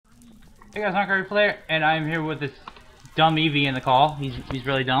Hey guys, I'm Curry Player, and I'm here with this dumb Eevee in the call. He's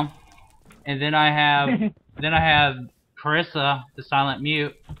really dumb. And then I have Carissa, the silent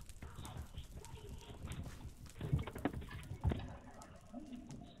mute.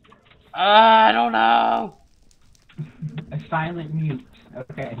 I don't know. A silent mute.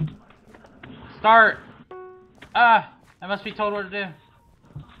 Okay. Start. I must be told what to do.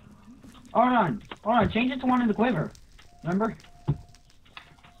 Hold on. Change it to one in the quiver. Remember?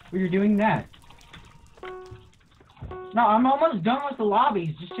 We were doing that. No, I'm almost done with the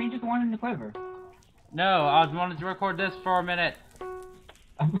lobbies. Just change it to one in the quiver. No, I wanted to record this for a minute.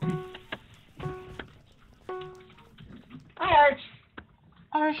 Hi, Arch.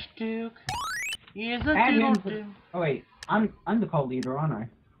 Archduke. He is a Add him doodle to- doo. Oh wait, I'm the co-leader, aren't I?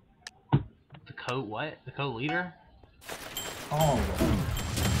 The what? The co-leader? Oh.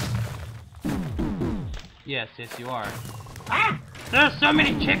 Yes, you are. Ah! There's so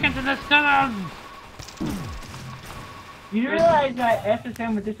many chickens in this town! You realize that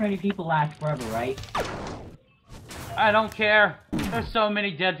SSM with this many people lasts forever, right? I don't care. There's so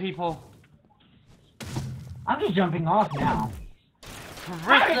many dead people. I'm just jumping off now.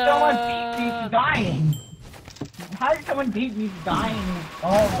 How did Carissa! someone beat me to dying? How did someone beat me to dying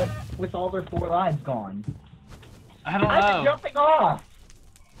with all their 4 lives gone? I don't I'm just know. jumping off!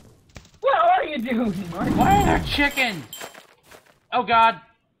 What are you doing? Why are there chickens? Oh god.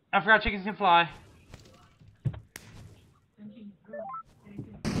 I forgot chickens can fly.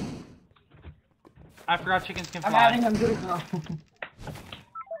 I forgot chickens can I'm fly. adding them to the call.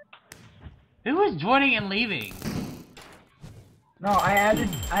 Who is joining and leaving? No, I added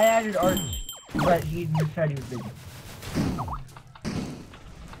Arch, but he said he was busy.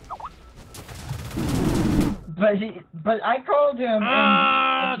 But I called him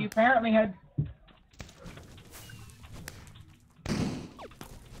and he apparently had.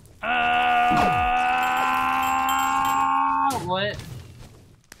 What?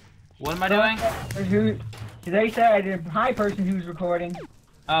 What am I doing? They said a hi person who's recording.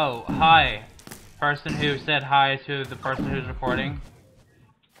 Oh, hi. Person who said hi to the person who's recording.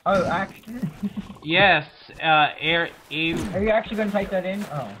 Oh, actually. Yes, Eve. Are you actually gonna type that in?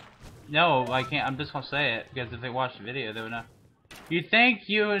 Oh. No, I can't. I'm just gonna say it because if they watch the video, they would know. You think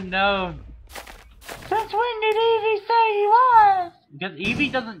you would know? Since when did Eevee say he was? Because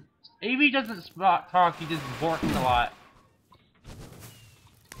Eevee doesn't talk. He just borks a lot.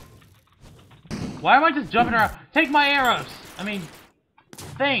 Why am I just jumping around? Take my arrows. I mean,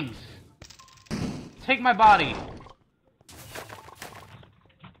 things. Take my body.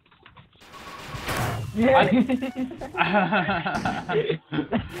 Yeah.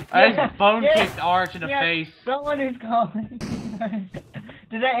 I just bone kicked Arch in the face. Someone who's calling.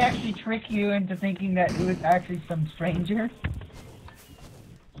 Did that actually trick you into thinking that it was actually some stranger?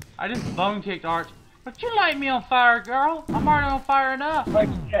 I just bone kicked Arch. But you light me on fire, girl. I'm already on fire enough. Like,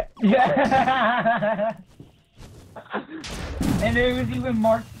 yeah. And it was even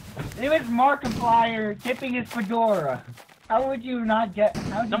Mark. It was Markiplier tipping his fedora. How would you not get?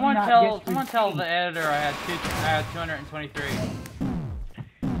 How did Someone you not tell get the editor I had 223.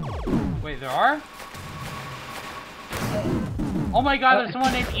 Wait, there are? Oh my god, there's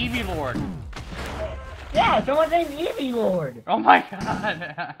someone named Eevee Lord. Yeah, someone named Eevee Lord. Oh my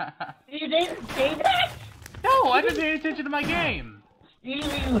god. You didn't say that? No, I just paid attention to my game.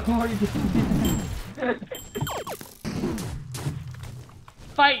 Eevee Lord.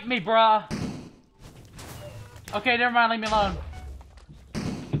 Fight me, bruh. Okay, never mind, leave me alone.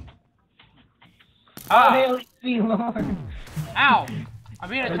 Ah. Oh, Eevee Lord. Ow! I'm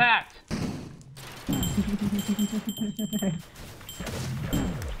being attacked.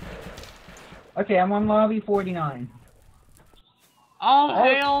 Okay, I'm on lobby 49. All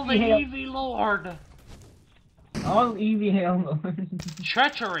hail the hail. Eevee Lord. All Eevee hail Lord.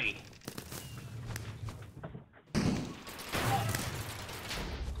 Treachery.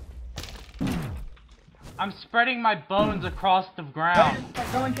 I'm spreading my bones across the ground.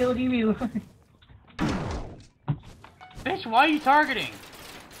 Go and kill Eevee Lord. Bitch, why are you targeting?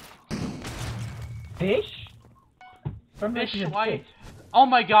 Fish? Fish, why? Oh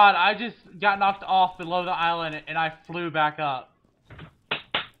my god, I just got knocked off below the island and I flew back up.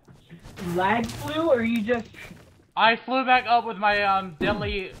 Lag flew, or you just... I flew back up with my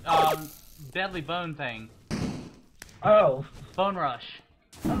deadly bone thing. Oh. Bone rush.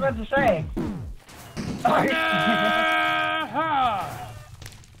 I was about to say.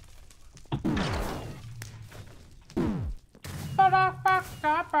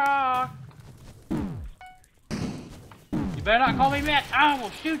 You better not call me Matt. I will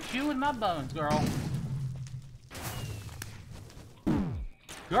shoot you with my bones, girl.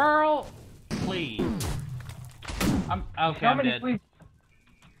 Girl, please. I'm okay. I'm Somebody dead. please.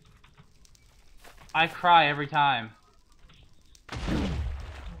 I cry every time.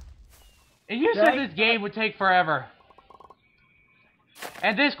 And you said this game would take forever.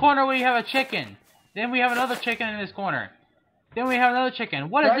 At this corner we have a chicken. Then we have another chicken in this corner. Then we have another chicken.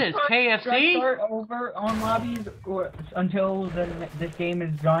 What is this? KFC? Should I start over on lobbies or until this game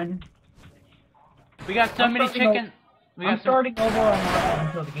is done? We got so many chickens. I'm starting over on lobbies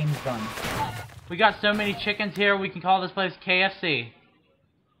until the game is done. We got so many chickens here. We can call this place KFC.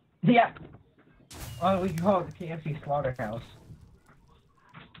 Yeah. Well, we can call it the KFC Slaughterhouse.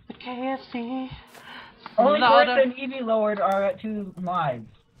 The KFC. Only Carissa and Eevee Lord are at 2 lives.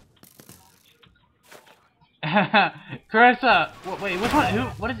 Carissa, wait, which one?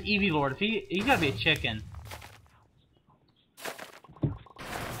 What is Eevee Lord? If he's gotta be a chicken.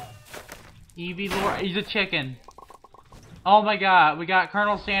 Eevee Lord, he's a chicken. Oh my God, we got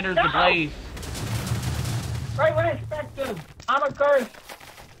Colonel Sanders the Blaze. Right when I expected, I'm a curse.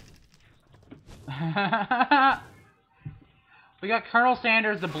 We got Colonel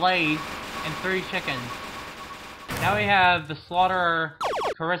Sanders the Blaze and 3 chickens. Now we have the Slaughterer,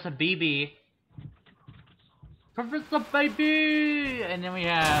 Carissa BB. Carissa baby! And then we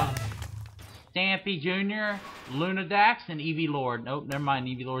have Stampy Jr., Lunadax, and Eevee Lord. Nope, never mind,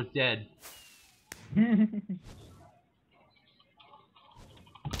 Eevee Lord's dead.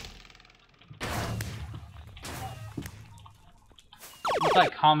 It's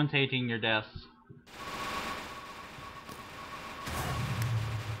like commentating your deaths.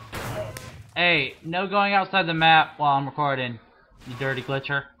 Hey, no going outside the map while I'm recording, you dirty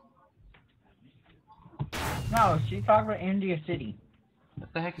glitcher. No, she's talking about India City.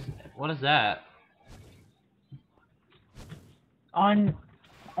 What the heck is... what is that? On...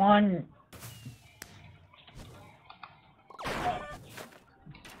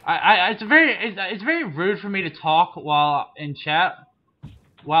 It's very rude for me to talk while in chat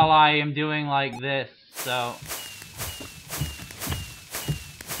while I am doing like this, so...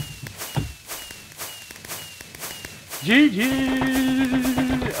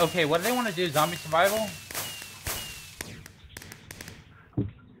 GG! Okay, what do they want to do? Zombie survival?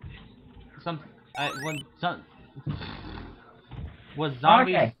 Was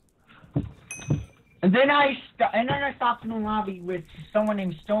zombies... Okay. And then I stopped in the lobby with someone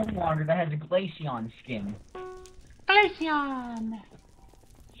named Stonewater that has a Glaceon skin. Glaceon!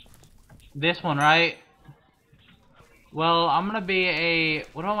 This one, right? Well, I'm gonna be a...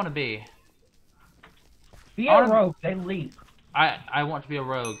 what do I want to be? Be a rogue, they leap. I want to be a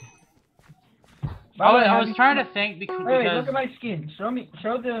rogue. I was trying to think because... Wait, look at my skin. Show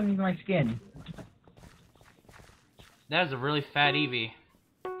them my skin. That is a really fat Eevee.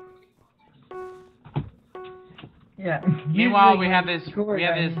 Yeah. Meanwhile, we have this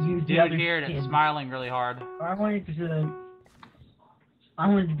dude here that's smiling really hard. I wanted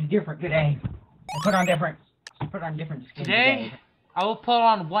to be different today. I put on different skin today. I will put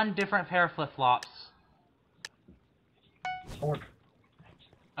on 1 different pair of flip-flops.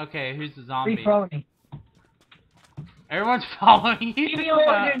 Okay, who's the zombie? Please follow me. Everyone's following you. Eevee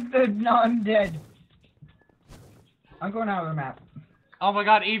Lord is the undead. I'm going out of the map. Oh my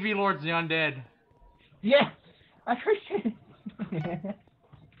God, Eevee Lord's the undead. Yeah, I appreciate it.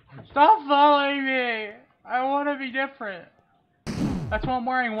 Stop following me. I want to be different. That's why I'm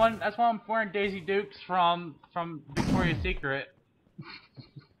wearing That's why I'm wearing Daisy Dukes from Victoria's Secret.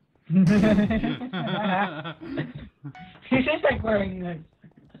 He's just like wearing like...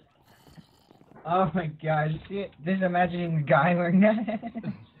 Oh my God! Just imagining the guy wearing that.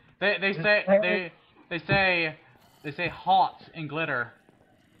 They say hot in glitter.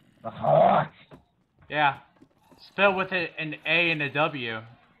 The hot. Yeah, spelled with an A and a W.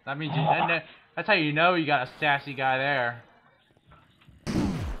 That means that's how you know you got a sassy guy there.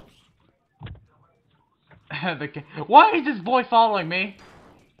 Why is this boy following me?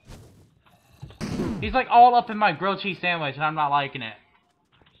 He's like all up in my grilled cheese sandwich, and I'm not liking it.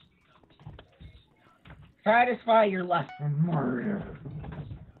 Satisfy your lust for murder.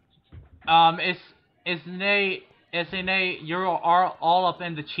 It's you're all up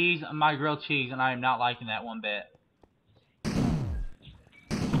in the cheese, my grilled cheese, and I am not liking that one bit.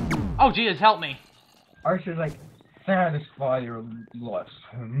 Oh Jesus, help me! Archer's like, satisfy your lust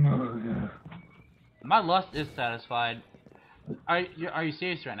for murder. My lust is satisfied. Are you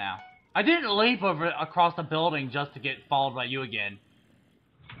serious right now? I didn't leap across the building just to get followed by you again.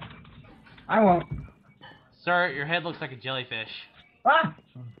 I won't. Sir, your head looks like a jellyfish. Ah!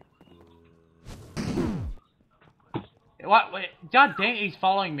 What? Wait, God dang, he's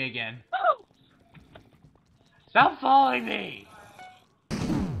following me again. Stop following me!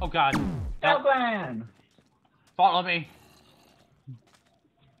 Oh God. Stockland! Follow me.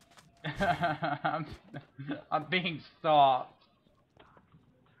 I'm being stalked.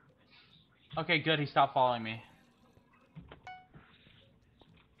 Okay, good. He stopped following me.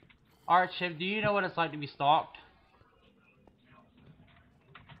 Alright, Chip, do you know what it's like to be stalked?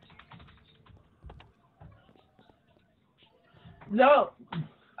 No!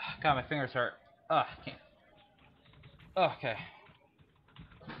 God, my fingers hurt. Ugh, I can't. Okay.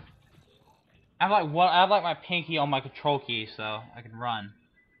 I have like my pinky on my control key, so I can run.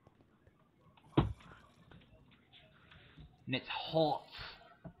 And it's hot.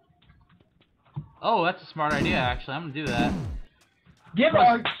 Oh, that's a smart idea, actually. I'm gonna do that. Give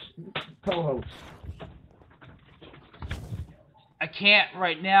our co-host. I can't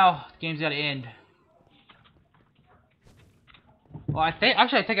right now. The game's gotta end. Well, I think I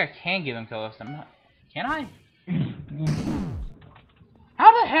can give him co-host. I'm not. Can I?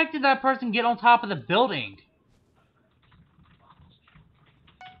 How the heck did that person get on top of the building?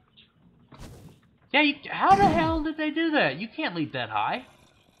 Yeah, how the hell did they do that? You can't leap that high.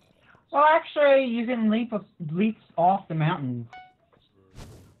 Well, actually, you can leap off the mountain.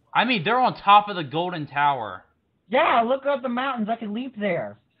 I mean, they're on top of the golden tower. Yeah, look up the mountains. I can leap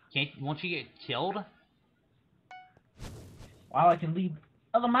there. Won't you get killed? Wow, I can leap.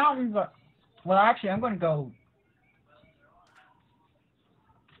 Oh, the mountains are... Well, actually, I'm going to go...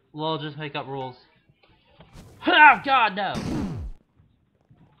 Well, just make up rules. Oh, God, no!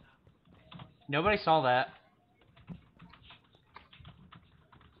 Nobody saw that.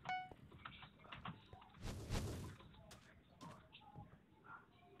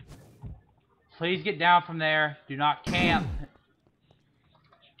 Please get down from there. Do not camp.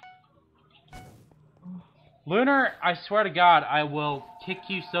 Lunar, I swear to God, I will kick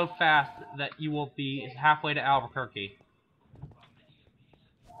you so fast that you will be halfway to Albuquerque.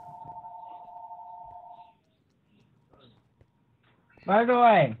 By the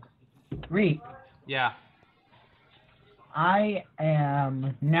way, Reap. Yeah. I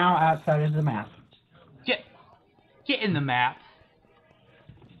am now outside of the map. Get in the map.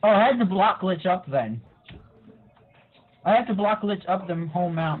 Oh, I had to block glitch up then. I have to block glitch up the whole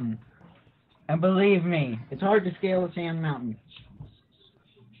mountain. And believe me, it's hard to scale a sand mountain.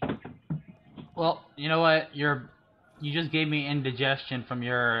 Well, you know what? You just gave me indigestion from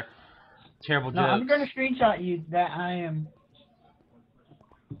your terrible jokes. No, I'm gonna screenshot you that I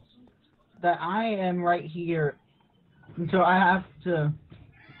am right here. And so I have to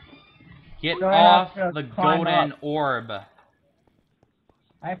get off the golden orb.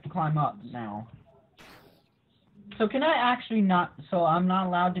 I have to climb up now. So can I actually not? So I'm not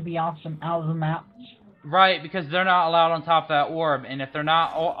allowed to be out of the map. Right, because they're not allowed on top of that orb, and if they're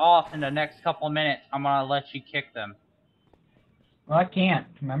not off in the next couple of minutes, I'm gonna let you kick them. Well, I can't.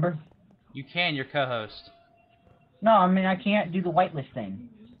 Remember? You can. You're co-host. No, I mean I can't do the whitelist thing.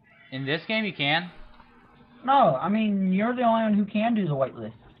 In this game, you can. No, I mean you're the only one who can do the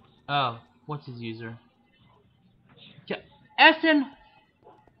whitelist. Oh, what's his user? Essen,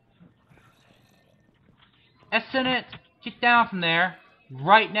 it. Get down from there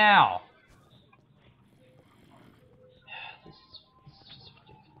right now. This is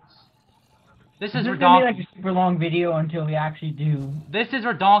ridiculous. This is gonna be like a super long video until we actually do. This is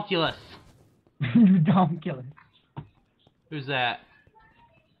redonkulous. Redonkulous. Who's that?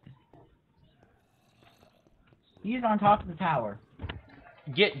 He's on top of the tower.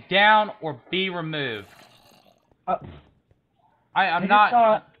 Get down or be removed. I'm I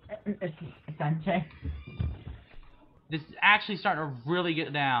not. Sensei. This is actually starting to really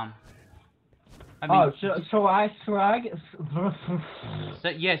get down. I mean, so I get.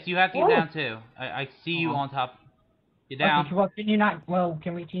 Yes, you have to get down too. I see you on top. Get down. Okay, well, can you not? Well,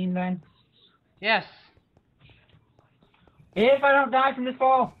 can we team then? Yes. If I don't die from this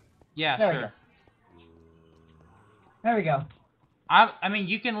fall. Yeah, sure. There we go. I mean,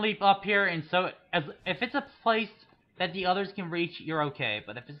 you can leap up here, and so if it's a place that the others can reach, you're okay.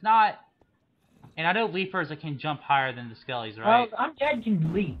 But if it's not, and I know leapers that can jump higher than the skellies, right? Well, undead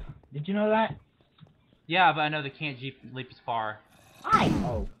can leap. Did you know that? Yeah, but I know they can't leap as far.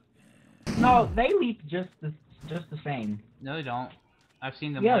 No, they leap just the same. No, they don't. I've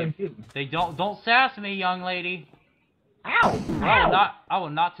seen them. Yeah, leap. they do. They don't. Don't sass me, young lady. Ow! Ow! I will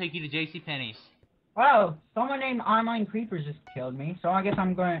not take you to JCPenney's. Wow, someone named Online Creepers just killed me, so I guess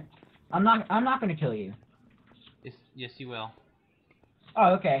I'm not gonna kill you. Yes, you will.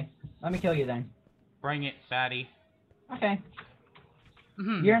 Oh, okay. Let me kill you then. Bring it, fatty. Okay.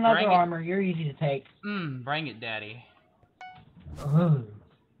 You're in leather armor. You're easy to take. Bring it, daddy. Ooh.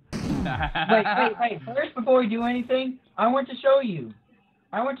 Wait. First, before we do anything, I want to show you.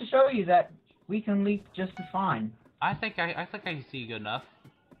 I want to show you that we can leap just as fine. I think I can see you good enough.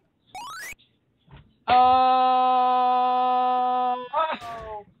 Oh!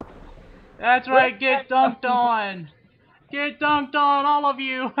 That's right, get dunked on! Get dunked on, all of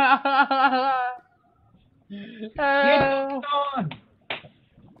you! Get dunked on!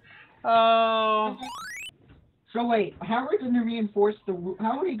 Oh! So wait, how are we going to reinforce the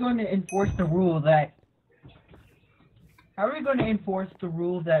how are we going to enforce the rule that how are we going to enforce the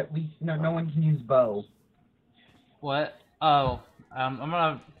rule that no one can use bow? What? Oh, I'm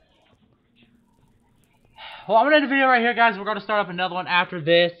gonna end the video right here, guys. We're gonna start up another one after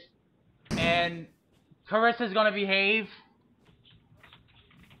this, and Carissa's gonna behave.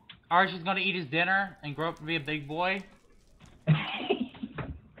 Archie's gonna eat his dinner and grow up to be a big boy,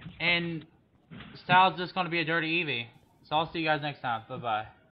 and Styles just gonna be a dirty Eevee. So I'll see you guys next time. Bye bye.